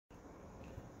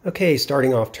Okay,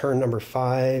 starting off turn number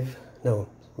 6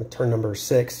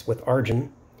 with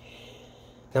Arjun.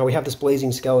 Now we have this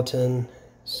blazing skeleton,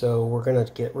 so we're going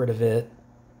to get rid of it,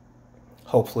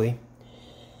 hopefully.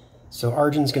 So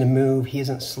Arjun's going to move. He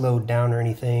isn't slowed down or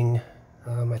anything.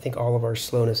 I think all of our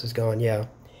slowness is gone, yeah.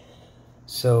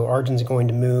 So Arjun's going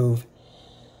to move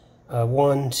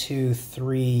 1, 2,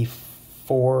 3,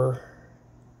 4,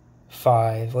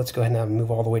 5. Let's go ahead and have him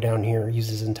move all the way down here, use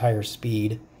his entire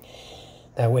speed.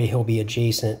 That way he'll be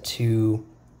adjacent to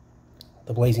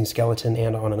the blazing skeleton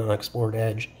and on an unexplored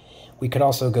edge. We could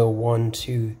also go 1,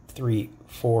 2, 3,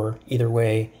 4. Either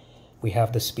way, we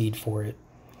have the speed for it.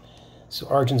 So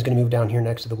Arjun's going to move down here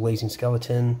next to the blazing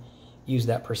skeleton, use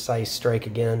that precise strike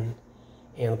again.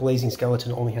 And the blazing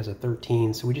skeleton only has a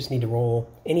 13, so we just need to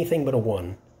roll anything but a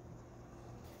 1.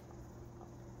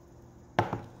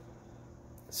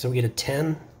 So we get a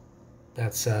 10.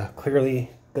 That's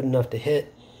clearly good enough to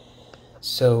hit.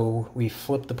 So we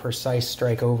flip the precise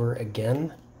strike over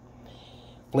again.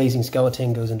 Blazing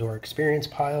skeleton goes into our experience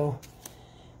pile,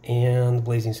 and the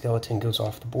blazing skeleton goes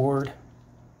off the board.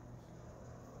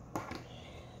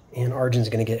 And Arjun's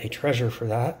going to get a treasure for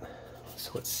that.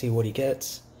 So let's see what he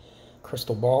gets.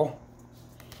 Crystal ball.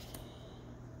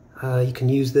 You can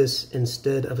use this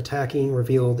instead of attacking,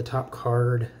 reveal the top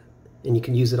card, and you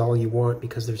can use it all you want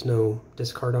because there's no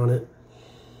discard on it.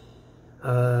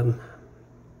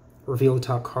 Reveal the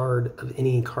top card of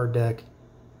any card deck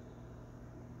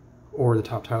or the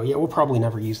top tile. Yeah, we'll probably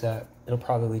never use that. It'll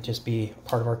probably just be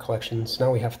part of our collection. So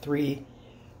now we have 3,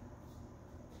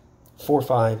 4,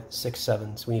 5, 6,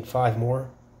 7. So we need 5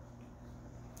 more.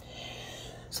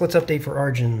 So let's update for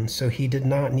Arjun. So he did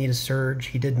not need a surge.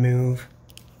 He did move.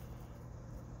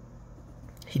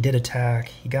 He did attack.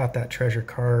 He got that treasure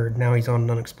card. Now he's on an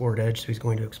unexplored edge, so he's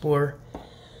going to explore.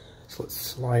 So let's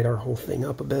slide our whole thing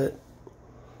up a bit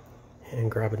and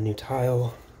grab a new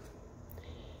tile.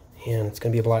 And it's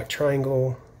going to be a black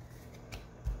triangle.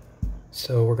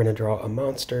 So we're going to draw a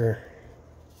monster.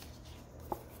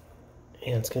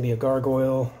 And it's going to be a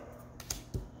gargoyle.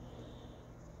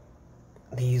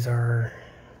 These are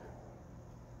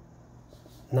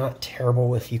not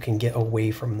terrible if you can get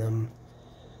away from them.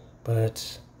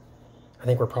 But I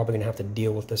think we're probably going to have to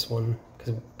deal with this one.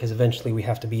 Because eventually we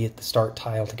have to be at the start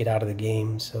tile to get out of the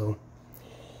game. So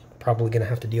probably going to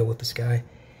have to deal with this guy.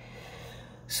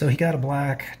 So he got a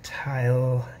black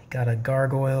tile, he got a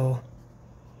gargoyle,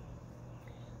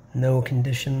 no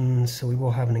conditions, so we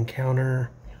will have an encounter.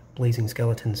 Blazing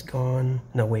skeleton's gone.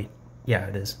 No, wait, yeah,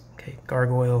 it is. Okay,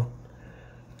 gargoyle.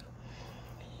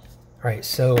 Alright,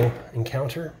 so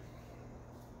encounter.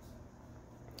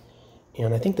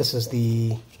 And I think this is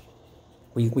the,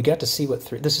 we got to see what,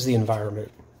 this is the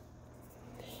environment.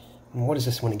 And what is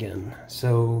this one again?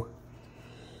 So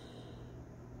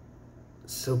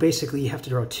basically you have to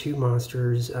draw 2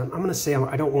 monsters. I'm going to say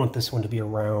I don't want this one to be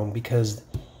around because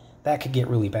that could get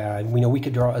really bad. We know we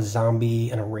could draw a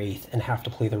zombie and a wraith and have to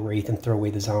play the wraith and throw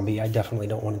away the zombie. I definitely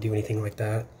don't want to do anything like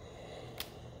that.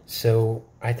 So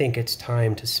I think it's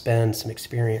time to spend some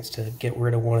experience to get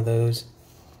rid of one of those.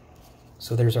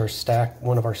 So there's our stack,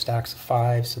 one of our stacks of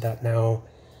 5, so that now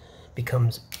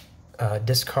becomes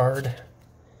discard.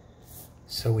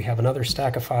 So we have another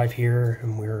stack of 5 here,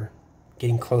 and we're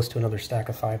getting close to another stack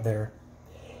of 5 there.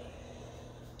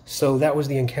 So that was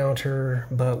the encounter,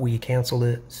 but we canceled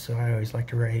it. So I always like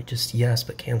to write just yes,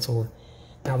 but cancel.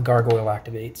 Now the gargoyle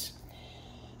activates.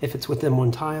 If it's within 1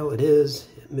 tile, it is.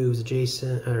 It moves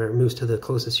adjacent, or moves to the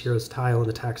closest hero's tile and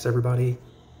attacks everybody.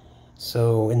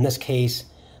 So in this case,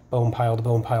 bone pile to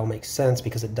bone pile makes sense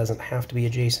because it doesn't have to be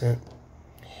adjacent.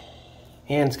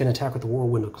 And it's going to attack with the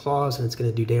whirlwind of claws, and it's going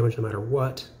to do damage no matter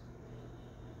what.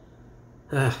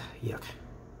 Yuck.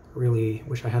 Really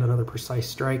wish I had another precise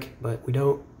strike, but we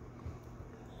don't.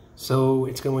 So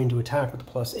it's going to attack with the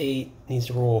 +8. Needs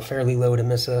to roll fairly low to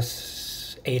miss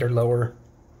us. 8 or lower.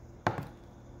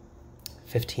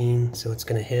 15, so it's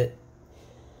going to hit.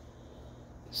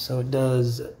 So it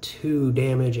does 2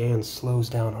 damage and slows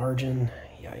down Arjun.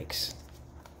 Yikes.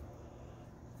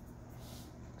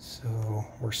 So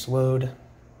we're slowed.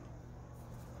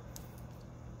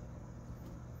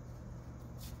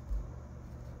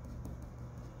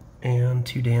 And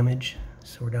 2 damage,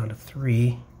 so we're down to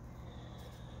 3.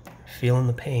 Feeling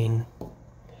the pain.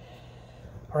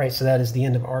 Alright, so that is the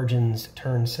end of Arjun's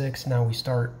turn 6. Now we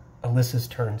start Alyssa's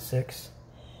turn 6.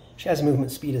 She has a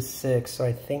movement speed of 6, so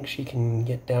I think she can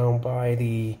get down by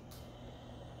the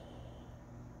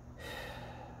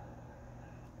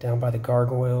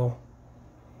gargoyle.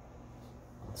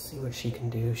 Let's see what she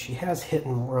can do. She has hit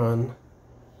and run.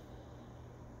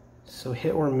 So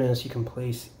hit or miss, you can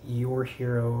place your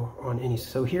hero on any.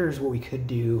 So here's what we could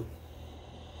do.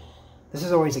 This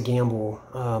is always a gamble,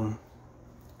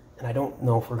 and I don't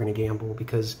know if we're going to gamble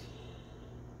because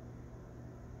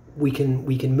we can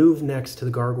move next to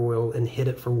the gargoyle and hit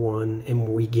it for 1, and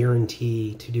we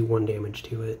guarantee to do 1 damage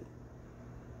to it.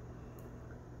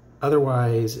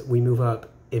 Otherwise, we move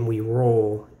up and we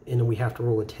roll, and we have to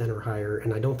roll a 10 or higher,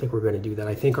 and I don't think we're going to do that.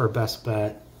 I think our best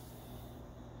bet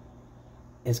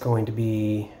is going to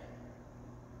be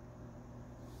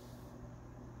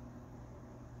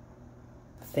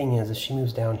the thing is if she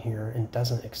moves down here and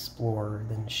doesn't explore,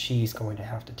 then she's going to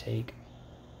have to take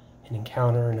an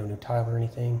encounter, no new tile or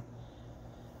anything.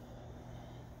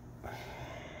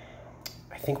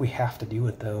 I think we have to do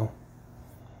it though.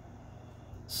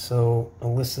 So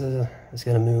Alyssa is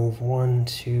going to move 1,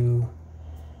 2,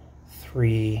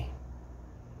 3,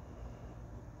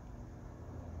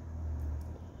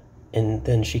 and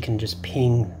then she can just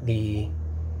ping the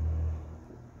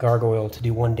gargoyle to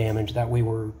do 1 damage. That way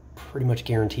we're pretty much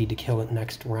guaranteed to kill it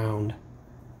next round.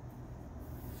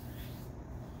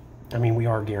 I mean, we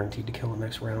are guaranteed to kill it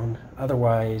next round.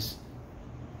 Otherwise,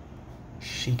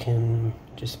 she can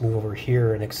just move over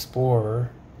here and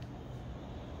explore.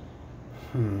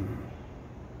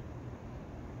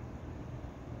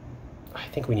 I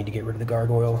think we need to get rid of the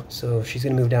gargoyle. So she's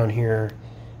going to move down here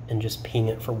and just ping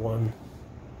it for 1.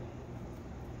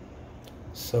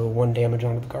 So 1 damage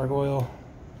onto the gargoyle.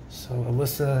 So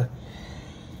Alyssa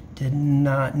did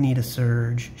not need a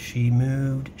surge. She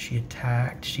moved, she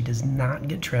attacked. She does not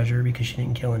get treasure because she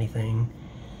didn't kill anything.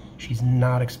 She's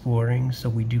not exploring, so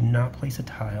we do not place a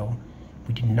tile.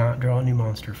 We do not draw a new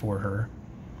monster for her.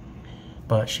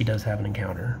 But she does have an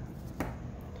encounter.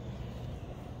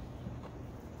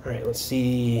 Alright, let's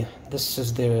see. This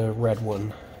is the red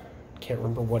one. Can't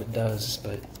remember what it does,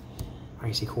 but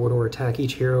you see corridor, attack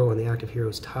each hero on the active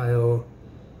hero's tile.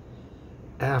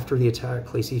 After the attack,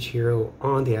 place each hero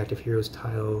on the active hero's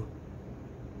tile.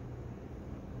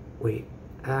 Wait,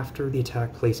 after the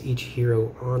attack, place each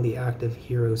hero on the active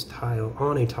hero's tile,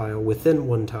 on a tile, within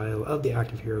 1 tile of the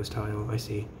active hero's tile. I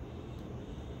see.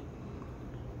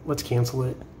 Let's cancel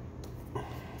it,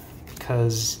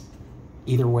 because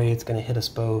either way it's going to hit us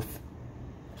both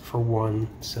for 1,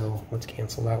 so let's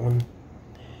cancel that one.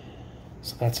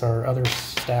 So that's our other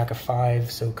stack of 5,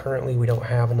 so currently we don't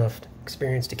have enough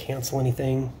experience to cancel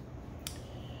anything,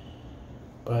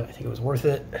 but I think it was worth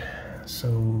it,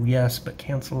 so yes, but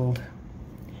canceled.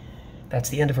 That's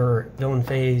the end of our villain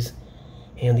phase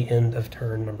and the end of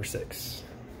turn number 6.